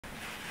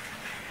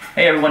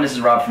Hey everyone, this is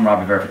Rob from Rob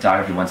Rivera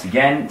Photography once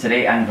again.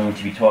 Today I'm going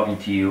to be talking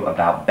to you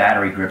about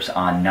battery grips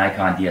on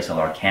Nikon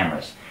DSLR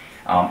cameras.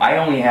 I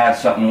only have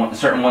certain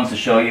ones to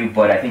show you,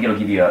 but I think it'll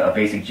give you a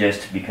basic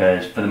gist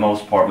because for the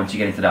most part, once you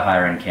get into the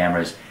higher end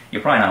cameras,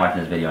 you're probably not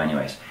watching this video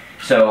anyways.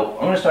 So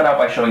I'm going to start out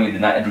by showing you the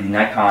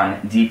Nikon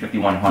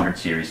D5100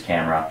 series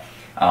camera.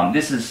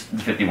 This is the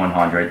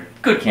 5100,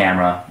 good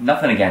camera,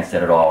 nothing against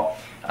it at all.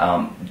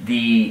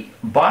 The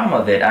bottom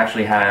of it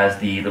actually has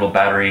the little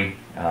battery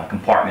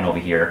compartment over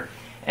here.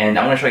 And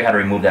I'm going to show you how to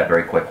remove that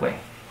very quickly.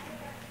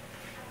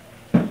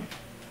 Would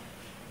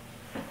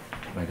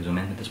I like to zoom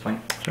in at this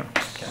point? Sure.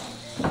 Okay.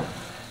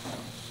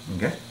 You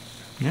good?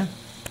 Yeah.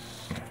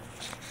 Okay.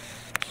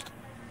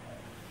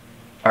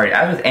 Alright,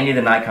 as with any of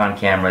the Nikon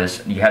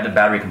cameras, you have the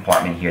battery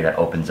compartment here that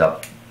opens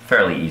up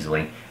fairly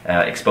easily,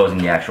 exposing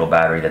the actual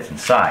battery that's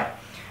inside.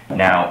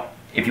 Now,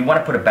 if you want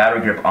to put a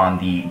battery grip on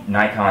the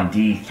Nikon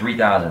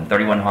D3000,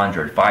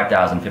 3100,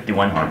 5000,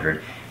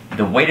 5100,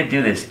 the way to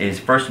do this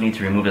is first you need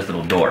to remove this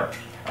little door.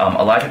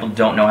 A lot of people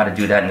don't know how to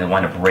do that and they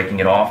wind up breaking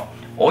it off.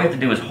 All you have to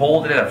do is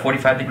hold it at a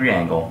 45-degree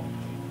angle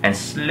and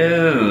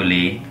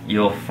slowly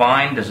you'll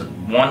find there's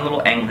one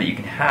little angle that you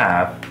can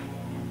have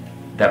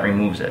that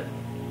removes it.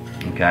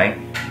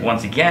 Okay?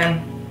 Once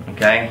again,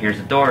 okay, here's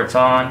the door, it's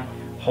on.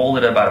 Hold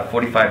it at about a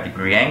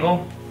 45-degree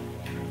angle.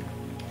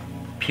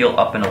 Peel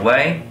up and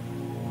away.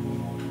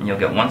 And you'll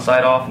get one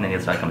side off and then the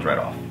other side comes right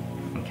off.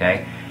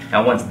 Okay?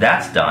 Now once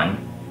that's done,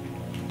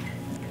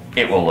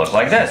 it will look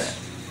like this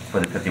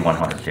for the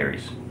 5100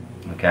 series.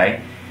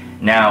 Okay?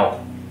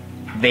 Now,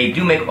 they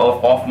do make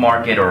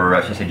off-market, or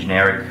I should say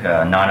generic,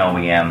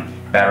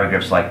 non-OEM battery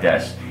grips like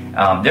this.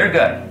 They're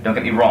good, don't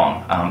get me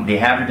wrong. They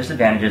have their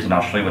disadvantages and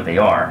I'll show you what they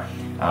are.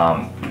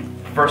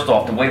 First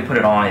off, the way to put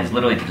it on is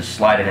literally to just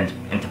slide it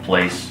into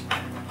place,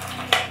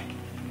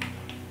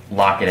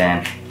 lock it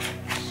in,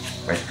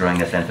 by screwing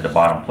this into the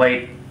bottom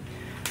plate.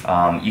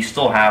 You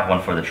still have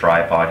one for the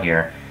tripod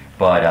here,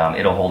 but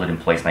it'll hold it in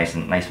place nice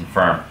and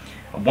firm.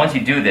 Once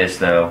you do this,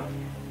 though,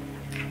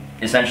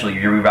 essentially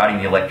you're rerouting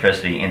the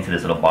electricity into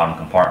this little bottom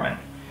compartment.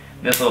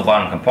 This little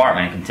bottom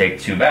compartment can take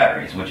 2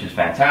 batteries, which is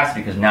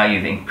fantastic because now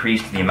you've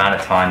increased the amount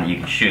of time that you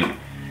can shoot.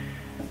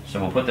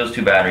 So we'll put those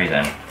 2 batteries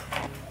in,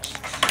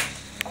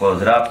 close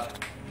it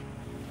up,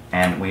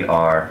 and we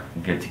are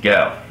good to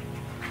go.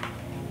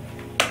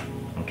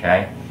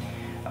 Okay?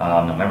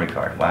 No memory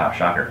card. Wow,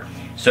 shocker.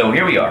 So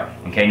here we are.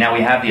 Okay, now we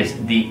have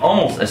the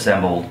almost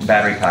assembled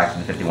battery pack for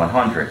the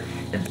 5100.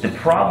 The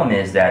problem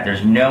is that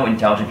there's no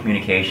intelligent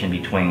communication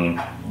between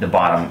the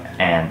bottom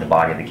and the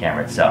body of the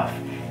camera itself.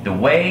 The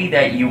way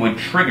that you would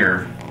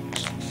trigger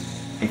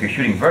if you're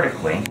shooting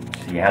vertically,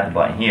 so you have the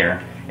button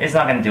here, it's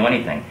not going to do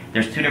anything.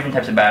 There's 2 different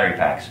types of battery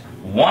packs.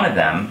 One of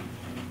them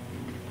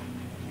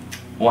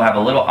will have a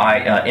little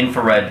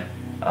infrared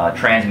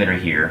transmitter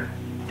here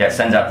that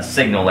sends out the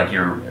signal like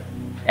your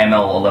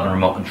ML11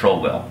 remote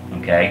control will.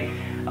 Okay?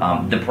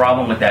 The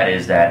problem with that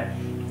is that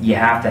you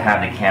have to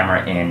have the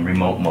camera in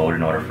remote mode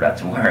in order for that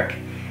to work.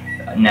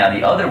 Now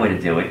the other way to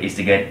do it is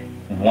to get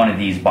one of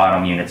these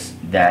bottom units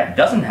that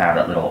doesn't have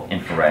that little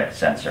infrared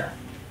sensor.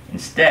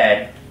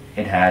 Instead,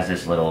 it has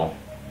this little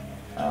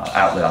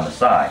outlet on the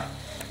side.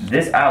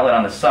 This outlet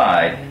on the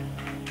side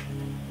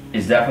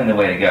is definitely the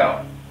way to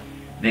go.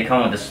 They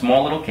come with a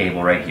small little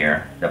cable right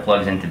here that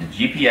plugs into the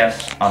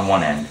GPS on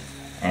one end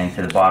and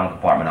to the bottom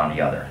compartment on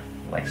the other,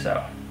 like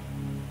so.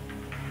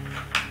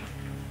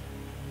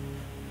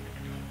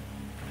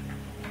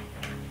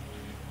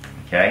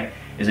 Okay,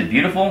 is it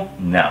beautiful?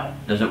 No.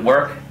 Does it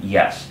work?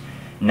 Yes.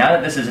 Now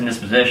that this is in this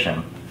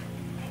position,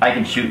 I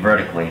can shoot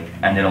vertically,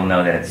 and it'll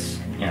know that it's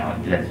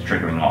that it's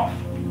triggering off.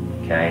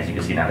 Okay, as you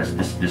can see now,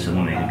 this is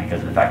illuminated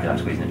because of the fact that I'm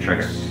squeezing the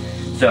trigger.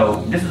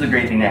 So this is a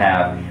great thing to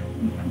have.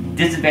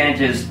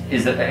 Disadvantages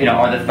is that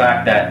are the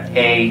fact that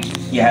A,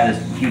 you have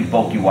this huge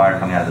bulky wire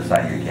coming out of the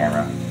side of your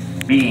camera.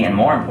 B, and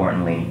more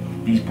importantly,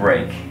 these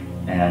break,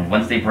 and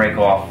once they break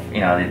off,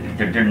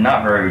 they're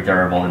not very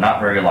durable, they're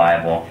not very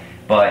reliable.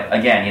 But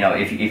again,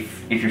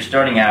 if you're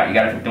starting out, you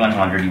got a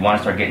 5100, you want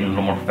to start getting a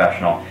little more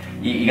professional,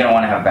 you're going to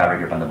want to have a battery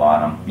grip on the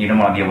bottom. You're going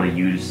to want to be able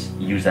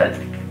to use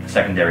that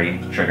secondary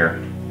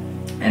trigger.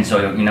 And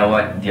so, you know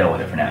what? Deal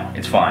with it for now.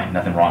 It's fine.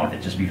 Nothing wrong with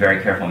it. Just be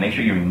very careful. Make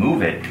sure you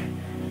remove it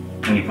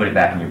when you put it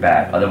back in your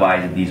bag.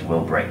 Otherwise, these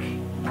will break.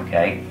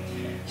 Okay?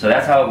 So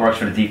that's how it works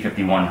for the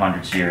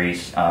D5100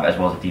 series, as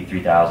well as the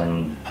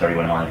D3000,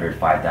 3100,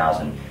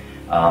 5000,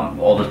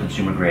 all those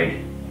consumer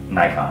grade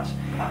Nikons.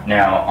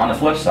 Now, on the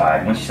flip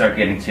side, once you start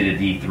getting to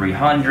the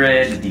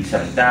D300, the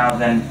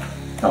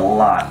D7000, it's a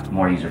lot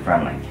more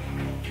user-friendly.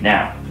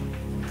 Now,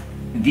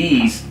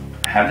 these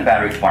have the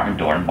battery compartment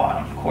door and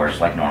bottom, of course,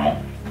 like normal.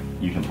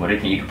 You can put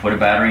a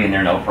battery in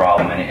there, no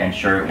problem, and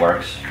sure, it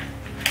works.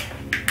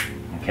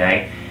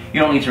 Okay?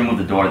 You don't need to remove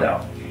the door,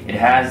 though. It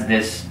has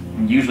this,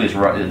 usually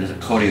there's a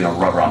coating of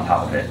rubber on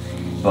top of it,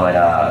 but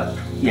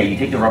yeah, you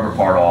take the rubber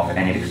part off,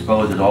 and it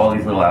exposes all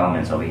these little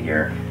elements over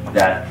here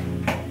that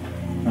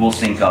will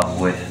sync up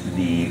with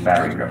the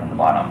battery grip on the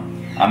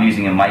bottom. I'm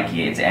using a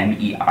Mikey. It's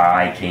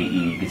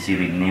M-E-I-K-E. You can see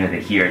the name of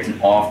it here. It's an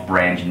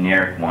off-brand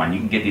generic one. You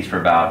can get these for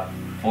about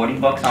 40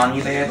 bucks on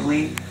eBay, I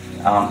believe.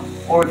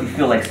 Or if you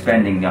feel like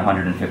spending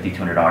 $150,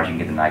 $200, you can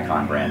get the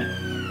Nikon brand.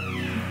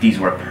 These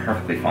work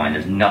perfectly fine.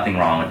 There's nothing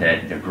wrong with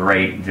it. They're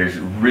great. There's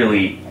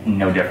really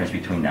no difference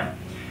between them.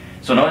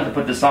 So in order to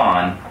put this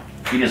on,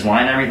 you just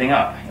line everything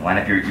up. You line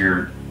up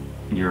your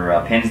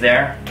pins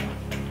there,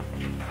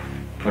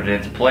 put it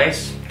into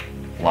place,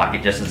 lock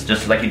it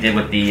just like you did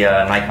with the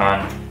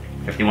Nikon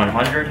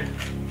 5100.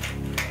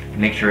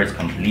 Make sure it's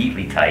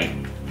completely tight.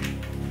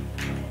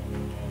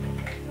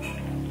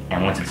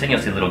 And once it's in, you'll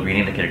see the little green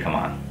indicator come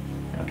on.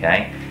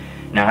 Okay?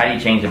 Now, how do you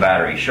change the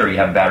battery? Sure, you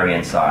have a battery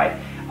inside.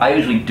 I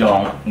usually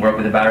don't work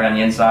with a battery on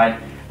the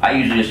inside. I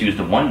usually just use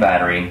the one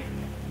battery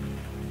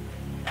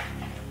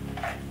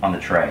on the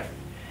tray.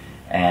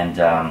 And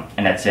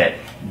that's it.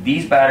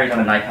 These batteries on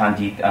the Nikon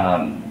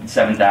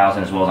D7000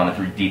 as well as on the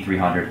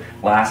D300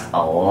 last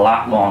a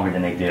lot longer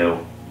than they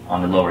do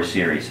on the lower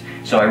series.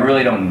 So I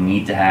really don't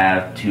need to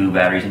have two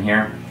batteries in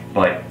here,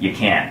 but you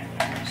can.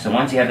 So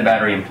once you have the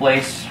battery in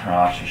place,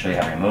 I'll show you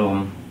how to remove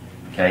them.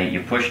 Okay,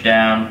 you push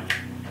down,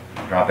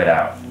 drop it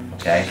out.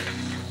 Okay.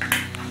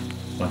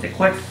 Once it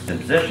clicks, it's in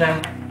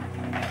position,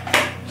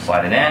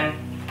 slide it in,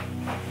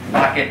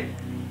 lock it,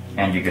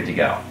 and you're good to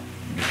go.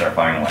 You can start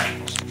firing away.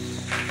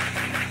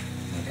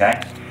 Okay?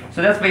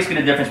 So that's basically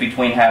the difference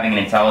between having an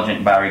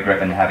intelligent battery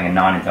grip and having a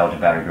non-intelligent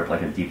battery grip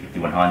like a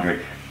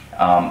D5100.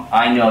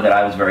 I know that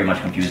I was very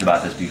much confused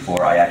about this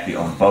before I actually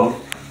owned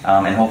both,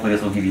 and hopefully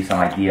this will give you some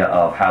idea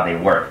of how they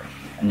work.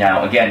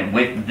 Now again,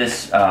 with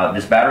this,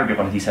 this battery grip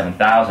on the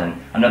D7000,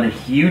 another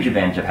huge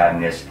advantage of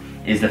having this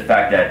is the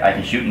fact that I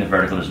can shoot in the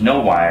vertical. There's no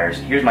wires.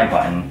 Here's my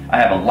button. I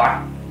have a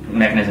lock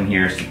mechanism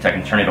here so I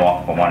can turn it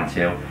off if I wanted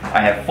to.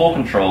 I have full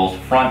controls,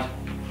 front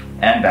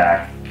and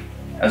back,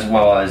 as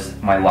well as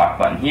my lock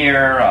button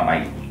here,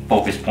 my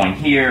focus point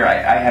here.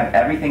 I have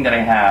everything that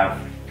I have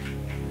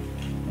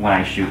when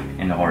I shoot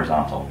in the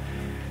horizontal.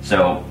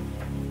 So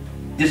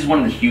this is one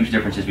of the huge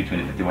differences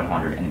between the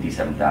 5100 and the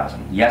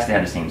D7000. Yes, they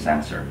have the same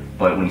sensor,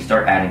 but when you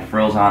start adding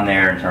frills on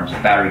there in terms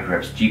of battery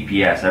grips,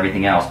 GPS,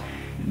 everything else,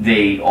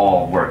 they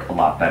all work a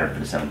lot better for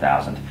the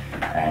 7000.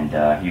 And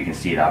you can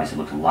see it obviously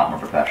looks a lot more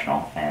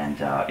professional, and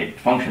it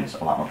functions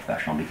a lot more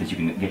professional because you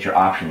can get your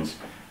options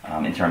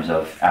in terms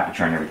of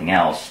aperture and everything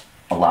else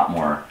a lot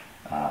more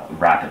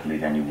rapidly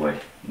than you would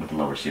with the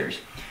lower series.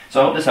 So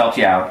I hope this helps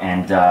you out,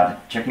 and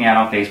check me out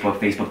on Facebook,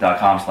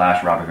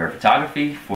 facebook.com/RobertGuerra Photography.